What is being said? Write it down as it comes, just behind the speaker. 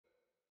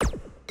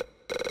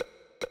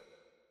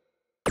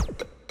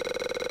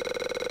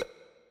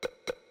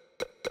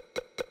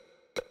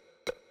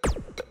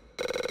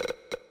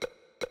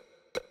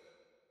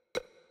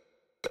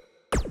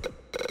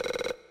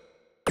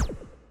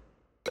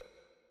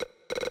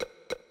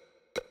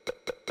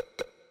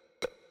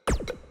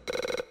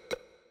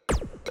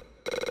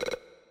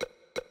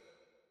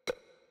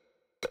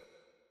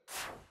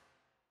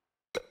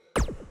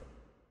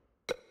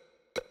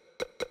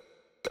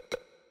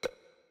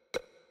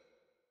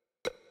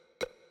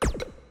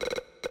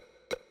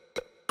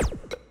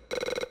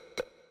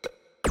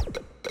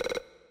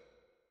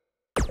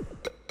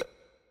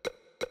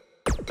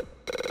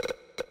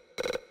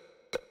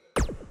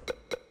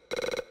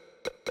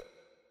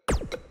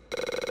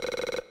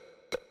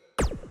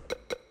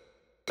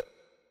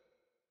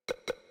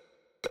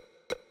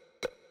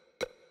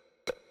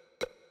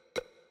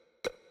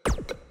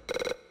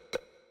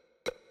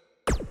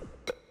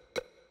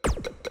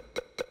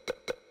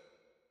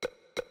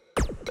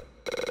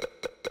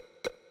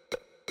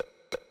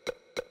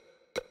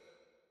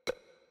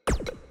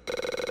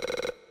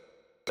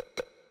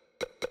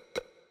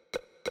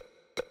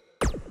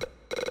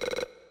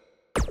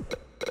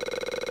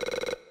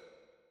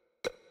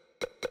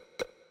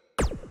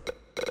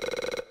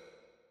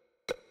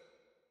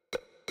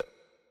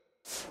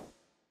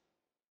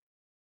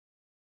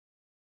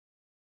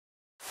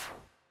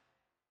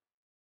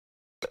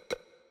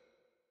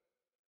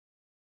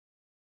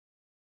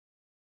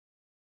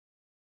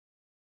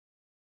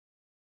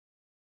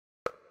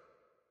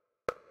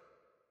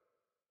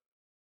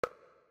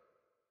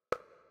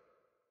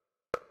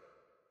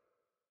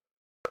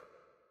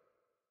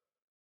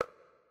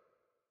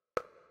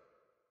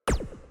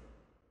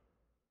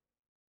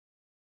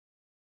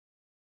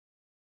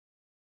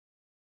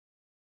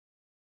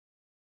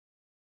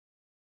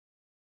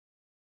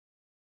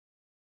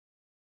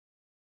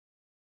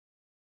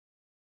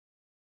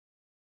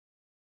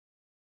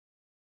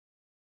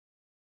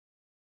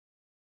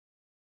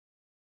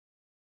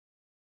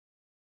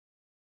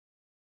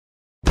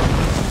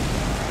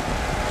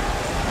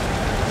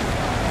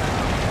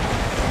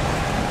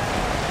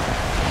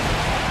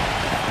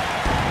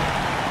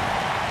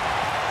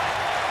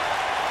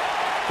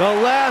The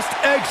last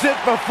exit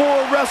before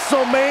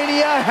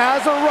WrestleMania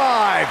has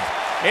arrived.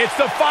 It's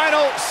the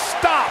final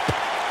stop.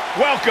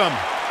 Welcome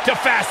to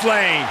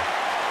Fastlane.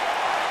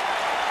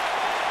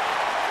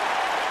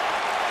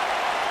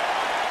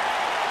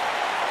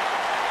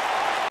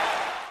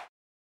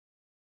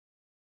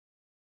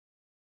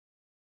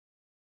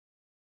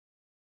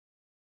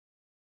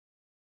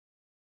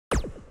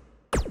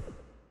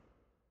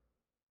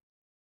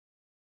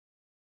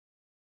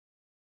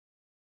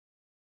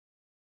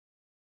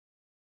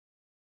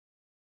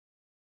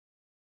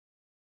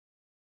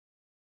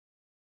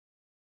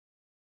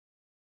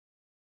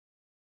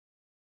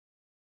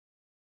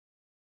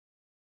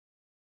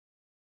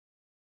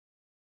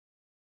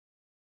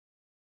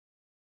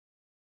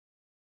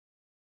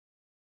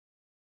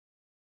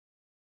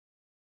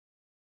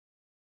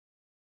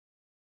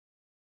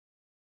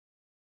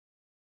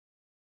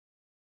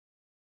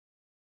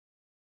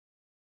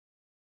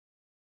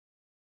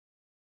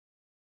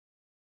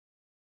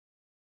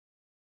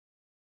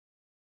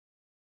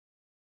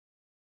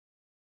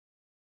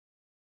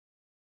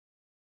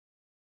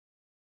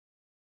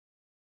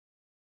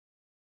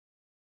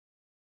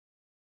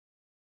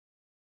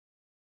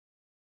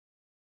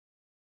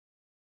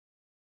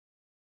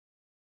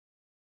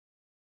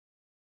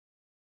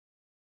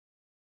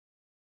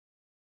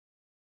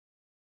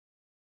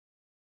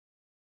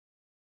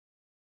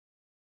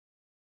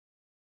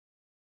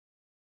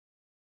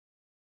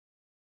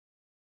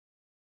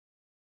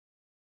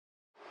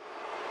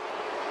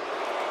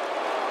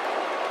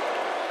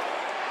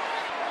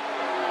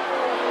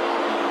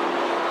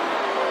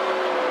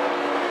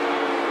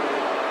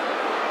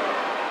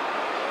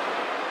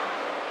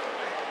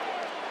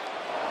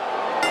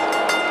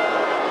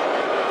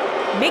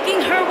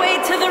 Making her way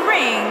to the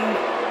ring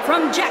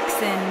from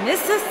Jackson,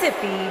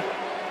 Mississippi,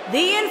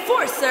 the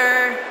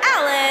enforcer,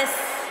 Alize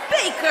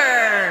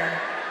Baker.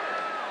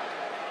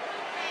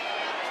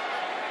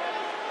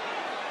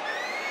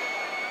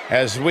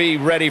 As we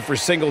ready for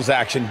singles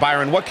action,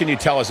 Byron, what can you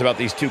tell us about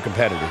these two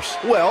competitors?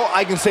 Well,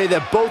 I can say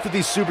that both of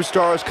these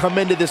superstars come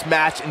into this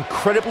match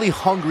incredibly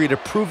hungry to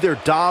prove their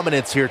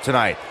dominance here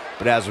tonight.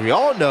 But as we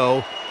all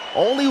know,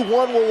 only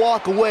one will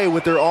walk away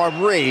with their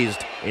arm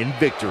raised in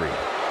victory.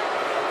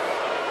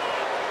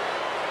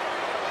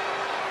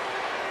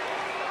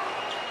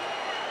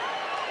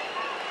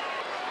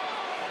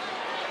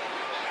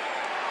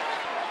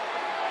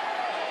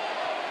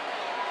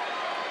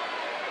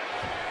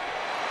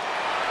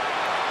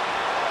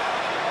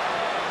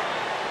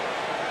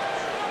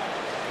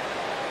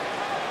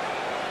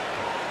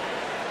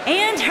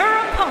 And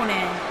her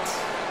opponent,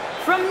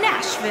 from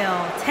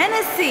Nashville,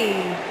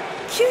 Tennessee,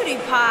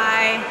 Cutie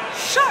Pie,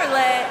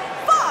 Charlotte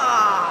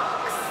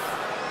Fox.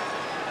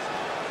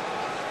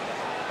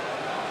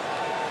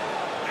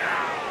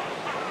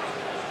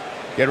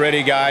 Get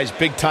ready, guys.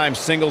 Big-time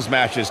singles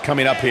matches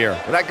coming up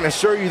here. And I can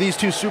assure you these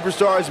two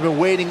superstars have been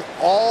waiting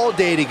all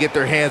day to get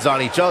their hands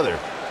on each other.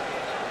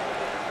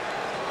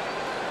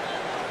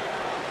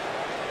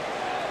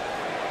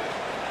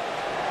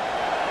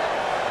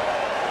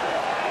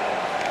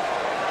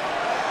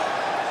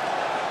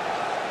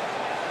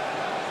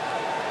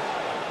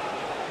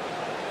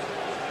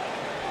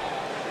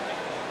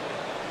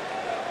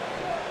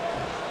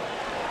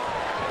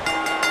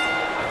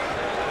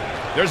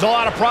 There's a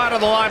lot of pride on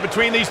the line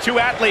between these two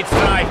athletes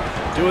tonight.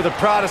 Two of the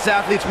proudest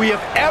athletes we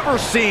have ever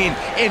seen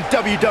in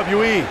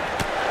WWE.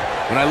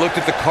 When I looked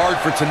at the card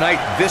for tonight,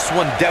 this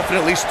one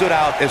definitely stood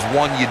out as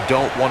one you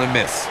don't want to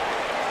miss.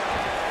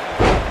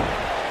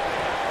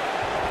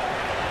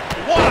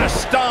 What a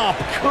stomp!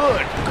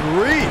 Good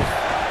grief.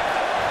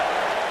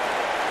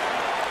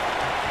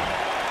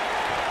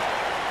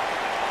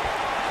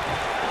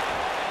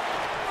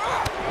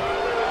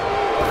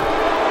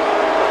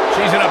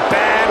 She's in a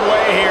bad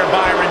way here,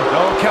 Byron.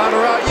 Don't count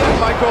her out yet,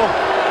 Michael.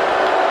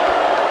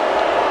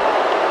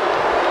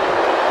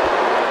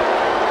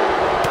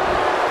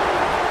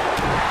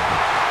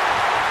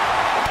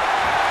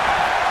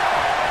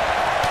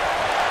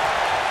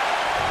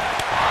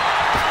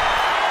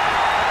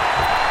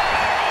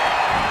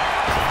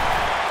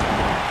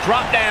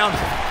 Drop down.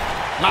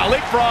 Now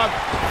leapfrog.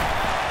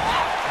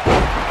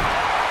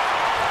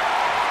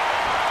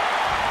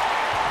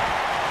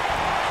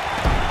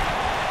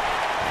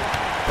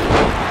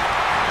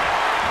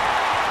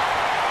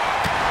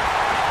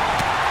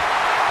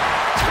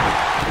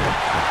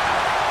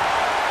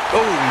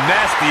 Oh,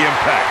 nasty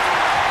impact.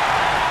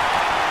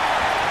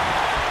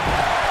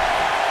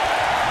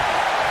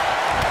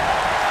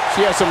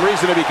 She has some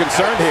reason to be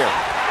concerned here,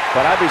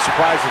 but I'd be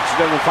surprised if she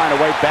doesn't find a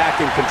way back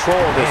in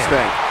control of this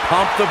thing.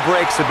 Pump the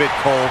brakes a bit,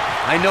 Cole.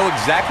 I know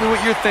exactly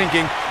what you're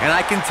thinking, and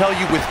I can tell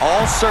you with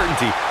all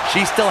certainty,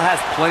 she still has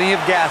plenty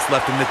of gas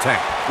left in the tank.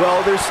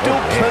 Well, there's still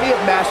plenty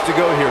of match to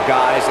go here,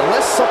 guys.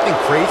 Unless something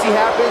crazy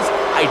happens,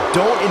 I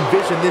don't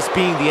envision this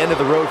being the end of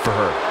the road for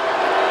her.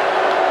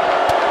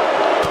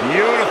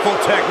 Beautiful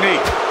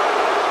technique.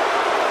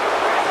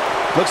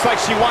 Looks like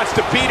she wants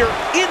to beat her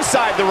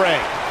inside the ring.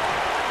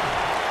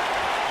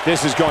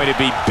 This is going to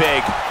be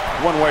big,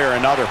 one way or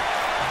another.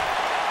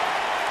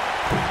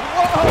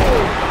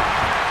 Whoa!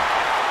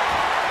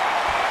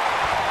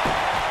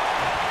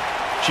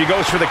 She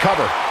goes for the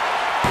cover.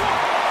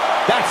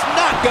 That's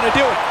not going to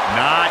do it.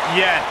 Not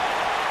yet.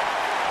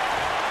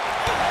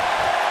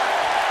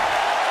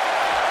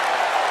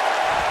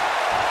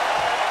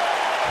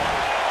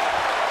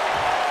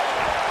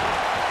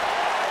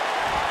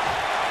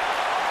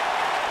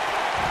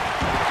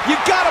 You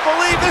got to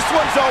believe this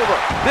one's over.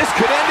 This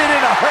could end it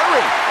in a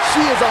hurry.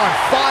 She is on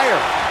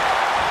fire.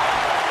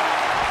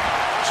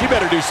 She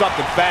better do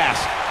something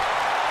fast.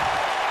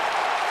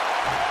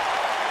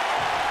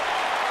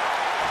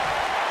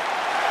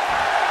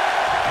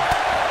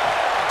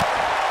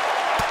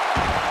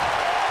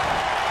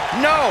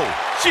 No,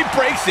 she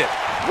breaks it.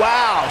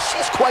 Wow,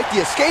 she's quite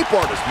the escape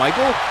artist,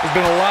 Michael. There's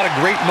been a lot of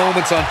great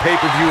moments on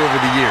pay-per-view over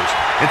the years.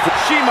 And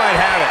She might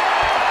have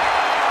it.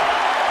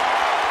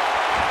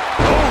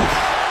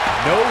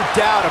 No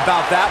doubt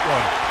about that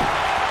one.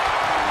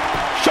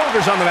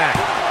 Shoulders on the mat.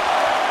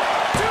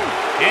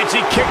 And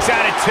she kicks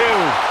out at 2.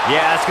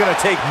 Yeah, it's going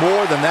to take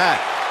more than that.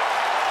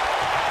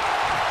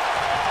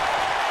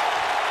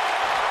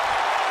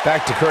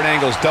 Back to Kurt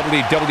Angle's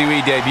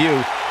WWE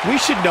debut.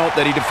 We should note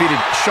that he defeated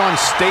Shawn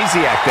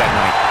Stasiak that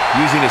night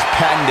using his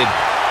patented...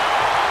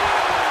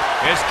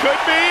 This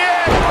could be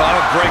it!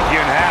 that'll break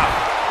you in half.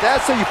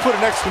 That's how you put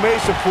an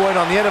exclamation point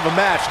on the end of a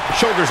match.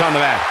 Shoulders on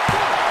the mat.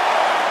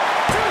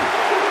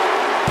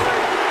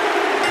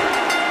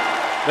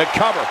 The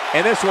cover,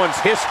 and this one's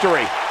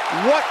history.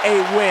 What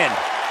a win.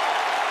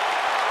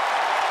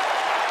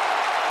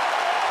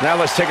 Now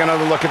let's take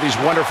another look at these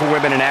wonderful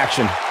women in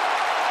action.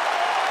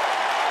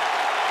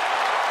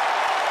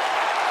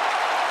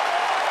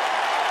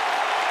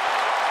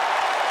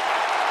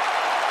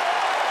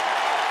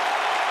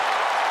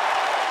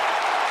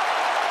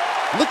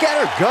 Look at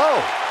her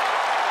go.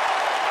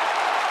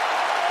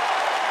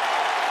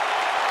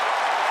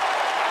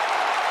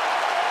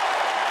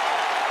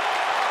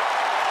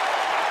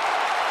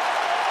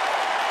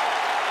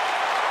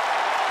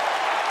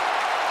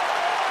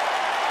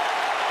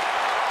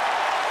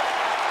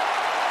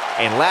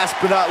 And last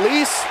but not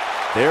least,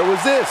 there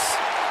was this.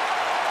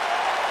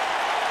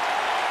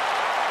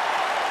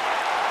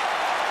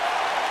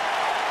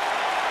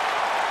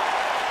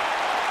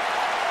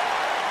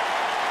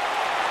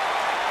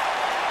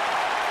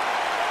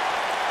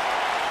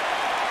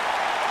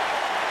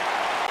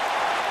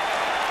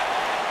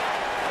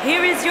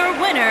 Here is your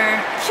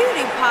winner,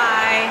 Cutie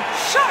Pie,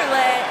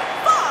 Charlotte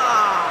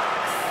Fox.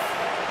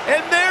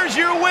 And there's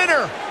your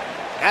winner.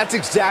 That's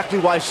exactly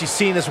why she's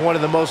seen as one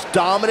of the most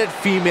dominant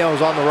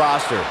females on the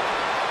roster.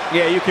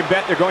 Yeah, you can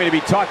bet they're going to be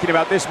talking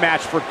about this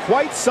match for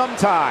quite some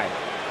time.